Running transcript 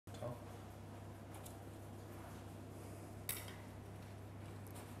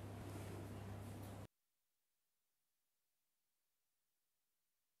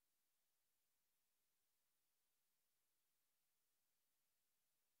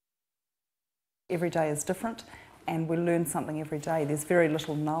Every day is different and we learn something every day. There's very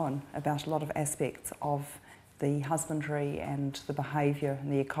little known about a lot of aspects of the husbandry and the behaviour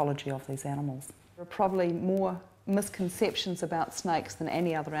and the ecology of these animals. There are probably more misconceptions about snakes than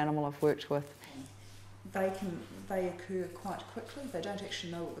any other animal I've worked with. They occur quite quickly. They don't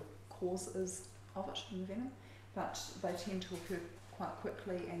actually know what the cause is of it in venom, but they tend to occur quite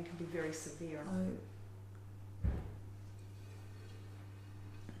quickly and can be very severe.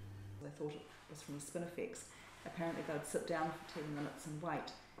 They thought it was from the spinifex. Apparently they'd sit down for 10 minutes and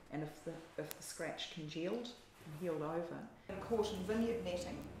wait, and if the scratch congealed and healed over. Caught in vineyard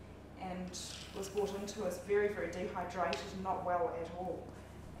netting and was brought into us very, very dehydrated and not well at all.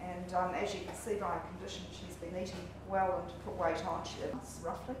 And as you can see by her condition, she's been eating well and put weight on,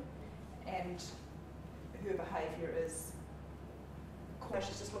 roughly, and her behaviour is,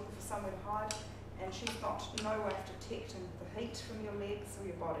 she's just looking for somewhere to hide, and she's got no way of detecting the heat from your legs or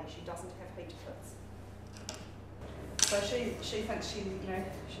your body. She doesn't have heat fits. So she thinks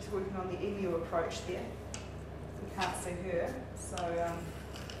she's working on the emu approach there. We can't see her, so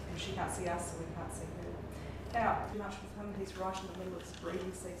and she can't see us, so we can't see her. Now, too much with him, he's right in the middle of his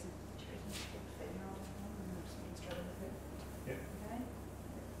breeding season. Yep. Okay.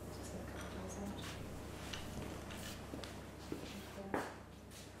 Just a couple of days out.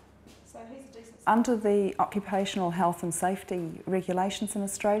 So he's a decent. Under the occupational health and safety regulations in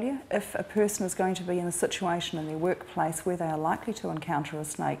Australia, if a person is going to be in a situation in their workplace where they are likely to encounter a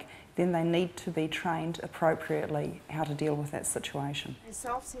snake, then they need to be trained appropriately how to deal with that situation.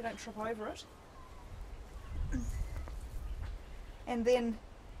 Yourself, so you don't trip over it. And then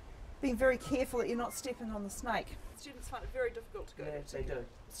being very careful that you're not stepping on the snake. Students find it very difficult to go to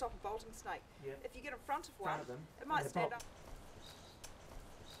stop a bolting snake. Yeah. If you get in front of one, it might stand up.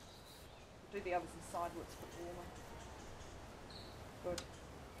 Do the others inside where it's a bit warmer. Good.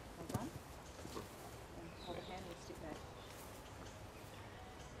 Well done. And hold a hand and step back.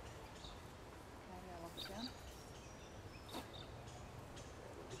 Okay, now lock it down.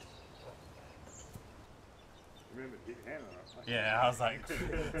 Remember to keep your hand on it. Yeah, I was like,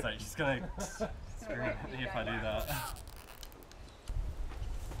 she's gonna scream at me if I do that.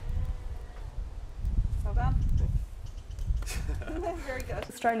 Well done. Very good.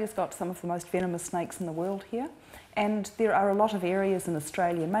 Australia's got some of the most venomous snakes in the world here, and there are a lot of areas in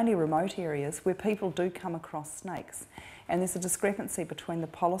Australia, mainly remote areas, where people do come across snakes. And there's a discrepancy between the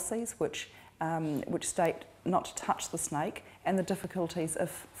policies which state not to touch the snake and the difficulties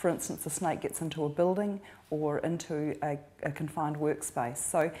if, for instance, a snake gets into a building or into a confined workspace.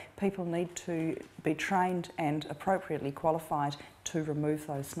 So people need to be trained and appropriately qualified to remove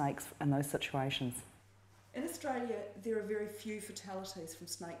those snakes in those situations. In Australia, there are very few fatalities from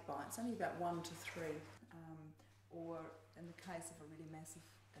snake bites, only about 1 to 3, or in the case of a really massive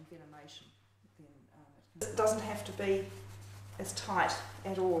envenomation, then it doesn't have to be as tight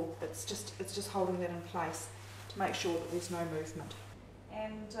at all. It's just holding that in place to make sure that there's no movement.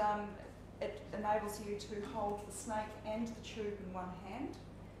 And it enables you to hold the snake and the tube in one hand.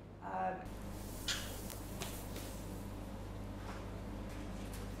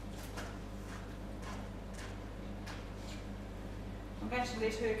 I'm going to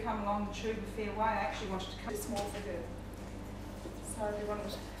let her come along the tube a fair way. I actually wanted to come small for her. So we wanted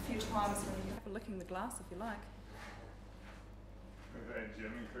a few times when you have a licking the glass if you like.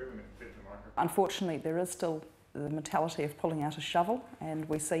 Unfortunately, there is still the mentality of pulling out a shovel, and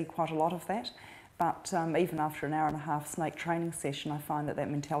we see quite a lot of that. But even after an 1.5-hour snake training session, I find that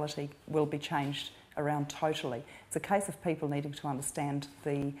mentality will be changed around totally. It's a case of people needing to understand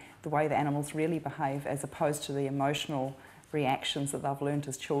the way the animals really behave as opposed to the emotional reactions that they've learnt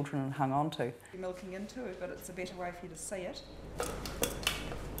as children and hung on to. You're milking into it, but it's a better way for you to see it.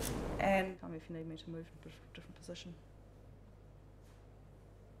 And tell me if you need me to move to a different position.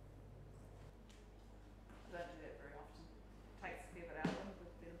 I don't do that very often. It takes a fair bit out of them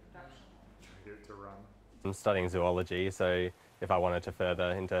with their production. Get it to run. I'm studying zoology, so if I wanted to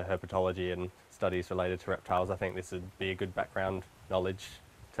further into herpetology and studies related to reptiles, I think this would be a good background knowledge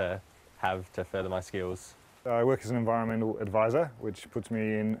to have to further my skills. I work as an environmental advisor, which puts me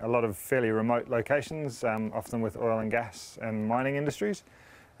in a lot of fairly remote locations, often with oil and gas and mining industries.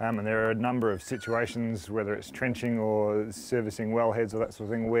 And there are a number of situations, whether it's trenching or servicing wellheads or that sort of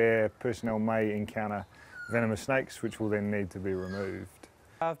thing, where personnel may encounter venomous snakes, which will then need to be removed.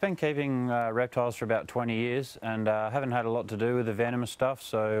 I've been keeping reptiles for about 20 years and haven't had a lot to do with the venomous stuff,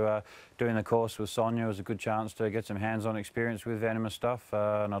 so doing the course with Sonia was a good chance to get some hands-on experience with venomous stuff,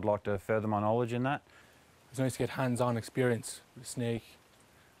 and I'd like to further my knowledge in that. It's nice to get hands-on experience with a snake,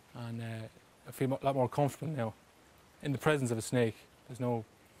 and I feel a lot more comfortable now in the presence of a snake. There's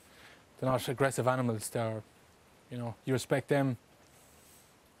they're not aggressive animals. They're, you know, you respect them,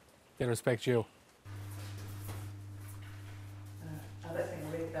 they respect you. I don't think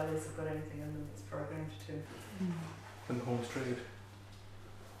red bellies have got anything in them that's programmed to. And the horse trade.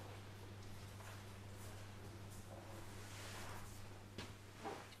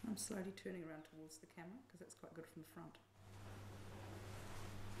 I'm slowly turning around towards the camera because it's quite good from the front.